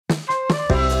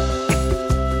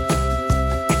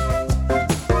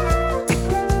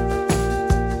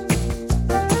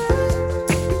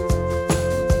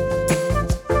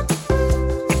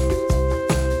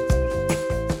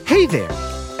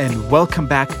Welcome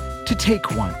back to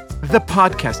Take One, the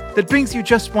podcast that brings you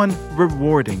just one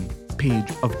rewarding page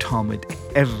of Talmud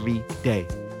every day.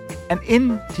 And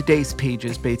in today's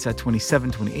pages, Beitzah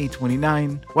 27, 28,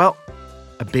 29, well,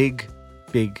 a big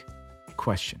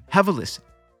question. Have a listen.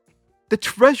 The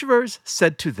treasurers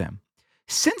said to them,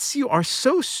 "Since you are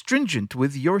so stringent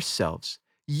with yourselves,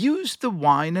 use the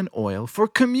wine and oil for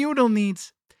communal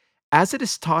needs, as it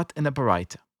is taught in the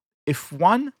Baraita. If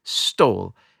one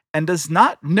stole and does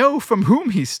not know from whom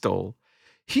he stole,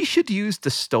 he should use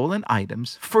the stolen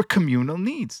items for communal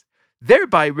needs,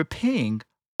 thereby repaying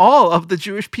all of the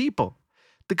Jewish people."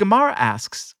 The Gemara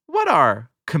asks, what are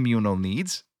communal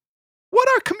needs? What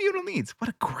are communal needs? What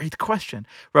a great question.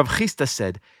 Rav Chisda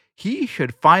said, he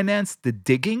should finance the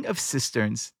digging of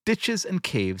cisterns, ditches, and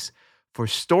caves for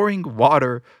storing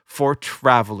water for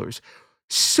travelers.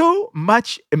 So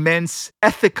much immense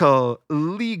ethical,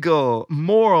 legal,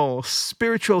 moral,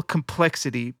 spiritual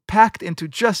complexity packed into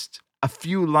just a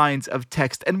few lines of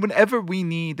text. And whenever we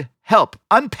need help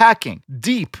unpacking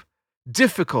deep,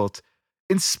 difficult,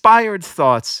 inspired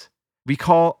thoughts, we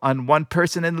call on one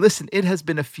person. And listen, it has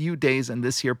been a few days in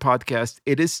this here podcast.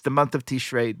 It is the month of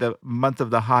Tishrei, the month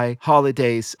of the high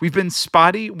holidays. We've been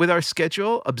spotty with our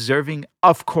schedule, observing,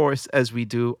 of course, as we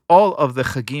do, all of the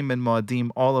Chagim and Moadim,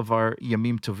 all of our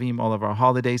Yamim Tovim, all of our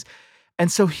holidays.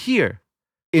 And so here,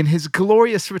 in his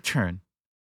glorious return,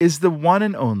 is the one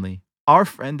and only, our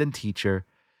friend and teacher,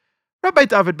 Rabbi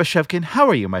David Bashevkin. How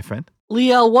are you, my friend?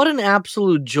 Liel, what an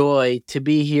absolute joy to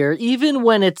be here. Even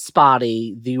when it's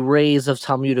spotty, the rays of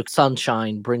Talmudic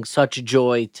sunshine bring such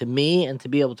joy to me, and to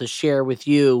be able to share with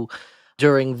you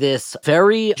during this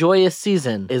very joyous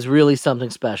season is really something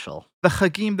special. The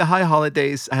Chagim, the high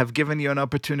holidays, have given you an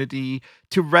opportunity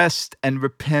to rest and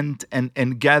repent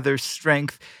and gather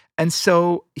strength. And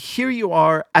so here you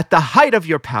are at the height of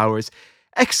your powers.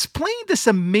 Explain this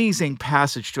amazing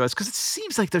passage to us, because it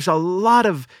seems like there's a lot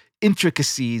of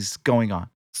intricacies going on.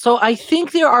 So I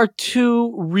think there are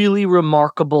two really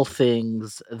remarkable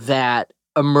things that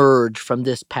emerge from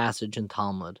this passage in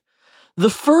Talmud.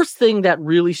 The first thing that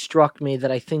really struck me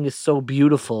that I think is so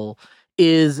beautiful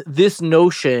is this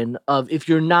notion of, if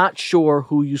you're not sure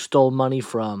who you stole money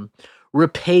from,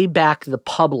 repay back the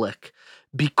public,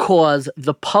 because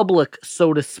the public,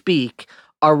 so to speak,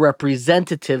 are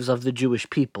representatives of the Jewish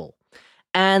people.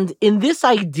 And in this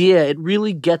idea, it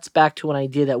really gets back to an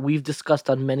idea that we've discussed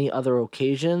on many other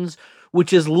occasions,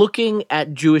 which is looking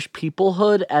at Jewish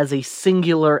peoplehood as a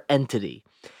singular entity.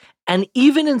 And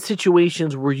even in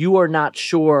situations where you are not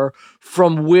sure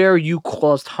from where you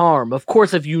caused harm, of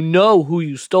course, if you know who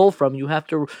you stole from, you have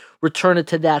to return it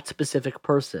to that specific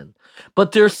person.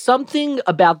 But there's something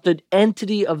about the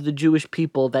entity of the Jewish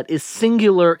people that is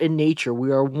singular in nature.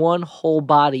 We are one whole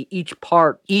body, each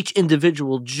part, each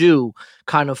individual Jew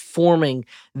kind of forming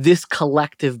this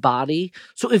collective body.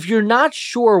 So if you're not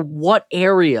sure what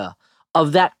area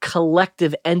of that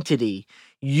collective entity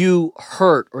you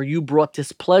hurt or you brought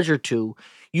displeasure to,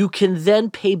 you can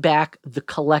then pay back the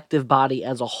collective body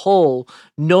as a whole,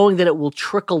 knowing that it will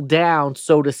trickle down,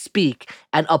 so to speak,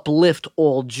 and uplift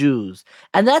all Jews.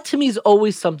 And that to me is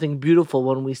always something beautiful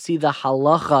when we see the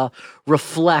halacha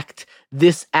reflect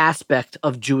this aspect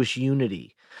of Jewish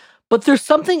unity. But there's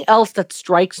something else that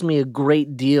strikes me a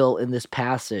great deal in this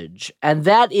passage, and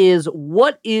that is,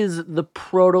 what is the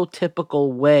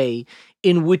prototypical way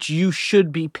in which you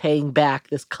should be paying back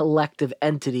this collective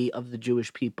entity of the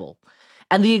Jewish people?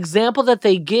 And the example that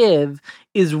they give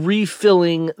is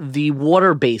refilling the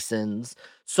water basins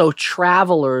so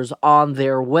travelers on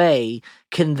their way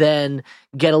can then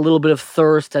get a little bit of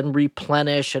thirst and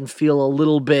replenish and feel a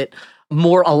little bit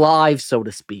more alive, so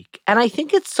to speak. And I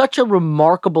think it's such a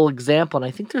remarkable example, and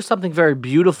I think there's something very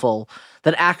beautiful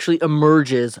that actually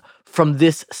emerges from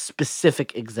this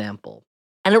specific example.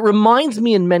 And it reminds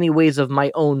me in many ways of my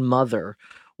own mother,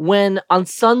 when on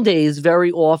Sundays,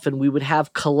 very often, we would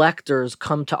have collectors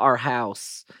come to our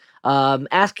house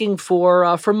asking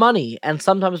for money. And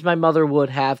sometimes my mother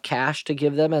would have cash to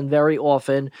give them, and very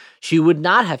often she would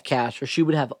not have cash, or she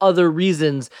would have other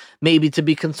reasons maybe to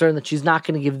be concerned that she's not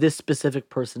going to give this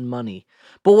specific person money.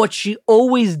 But what she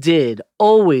always did,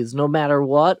 always, no matter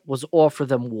what, was offer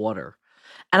them water.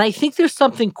 And I think there's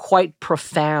something quite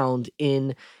profound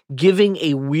in giving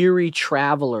a weary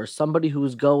traveler, somebody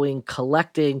who's going,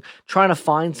 collecting, trying to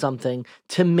find something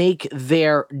to make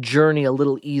their journey a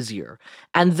little easier.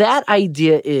 And that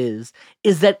idea is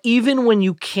that even when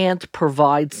you can't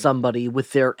provide somebody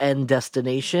with their end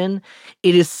destination,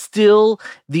 it is still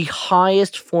the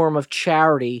highest form of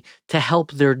charity to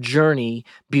help their journey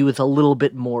be with a little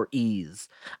bit more ease.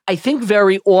 I think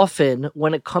very often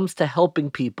when it comes to helping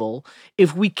people,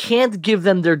 if we can't give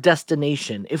them their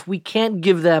destination, if we can't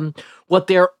give them what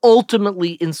they're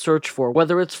ultimately in search for,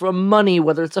 whether it's for money,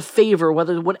 whether it's a favor,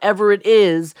 whatever it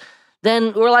is,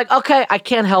 then we're like, okay, I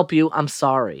can't help you. I'm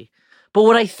sorry. But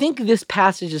what I think this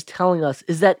passage is telling us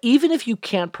is that even if you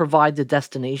can't provide the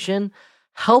destination,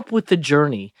 help with the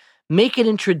journey, make an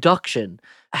introduction,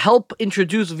 help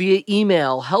introduce via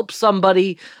email, help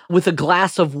somebody with a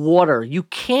glass of water. You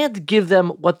can't give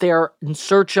them what they are in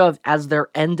search of as their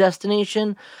end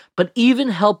destination, but even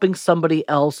helping somebody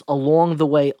else along the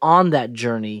way on that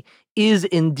journey is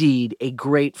indeed a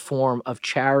great form of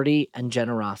charity and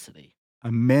generosity.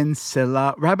 Amen,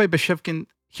 Selah. Rabbi Bashevkin,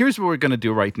 here's what we're going to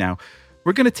do right now.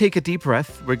 We're going to take a deep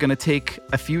breath. We're going to take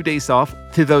a few days off.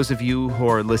 To those of you who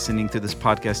are listening to this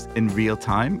podcast in real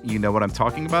time, you know what I'm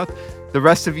talking about. The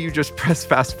rest of you just press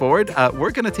fast forward. We're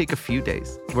going to take a few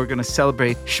days. We're going to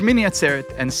celebrate Shmini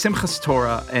Atzeret and Simchas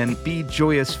Torah and be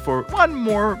joyous for one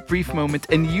more brief moment,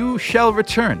 and you shall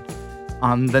return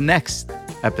on the next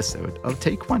episode of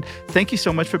Take One. Thank you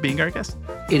so much for being our guest.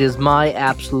 It is my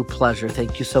absolute pleasure.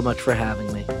 Thank you so much for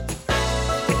having me.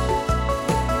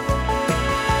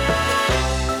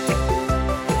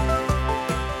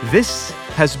 This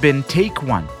has been Take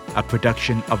One, a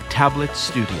production of Tablet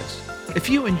Studios. If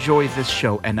you enjoy this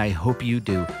show, and I hope you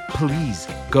do, please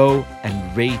go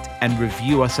and rate and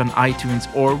review us on iTunes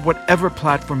or whatever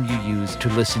platform you use to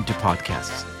listen to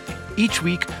podcasts. Each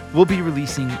week, we'll be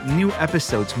releasing new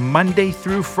episodes Monday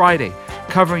through Friday,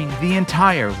 covering the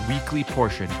entire weekly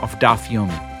portion of Daf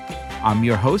Yomi. I'm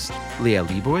your host, Leah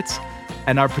Leibowitz,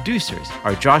 and our producers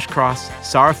are Josh Cross,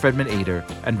 Sarah Fredman-Ader,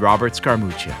 and Robert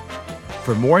Scaramuccia.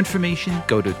 For more information,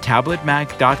 go to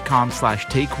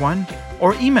tabletmag.com/takeone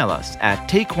or email us at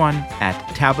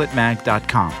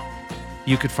takeone@tabletmag.com.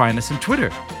 You could find us on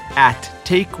Twitter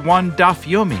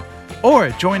 @TakeOneDafYomi or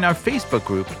join our Facebook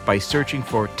group by searching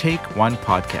for Take One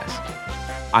Podcast.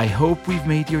 I hope we've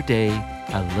made your day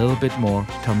a little bit more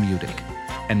Talmudic,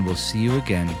 and we'll see you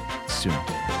again soon.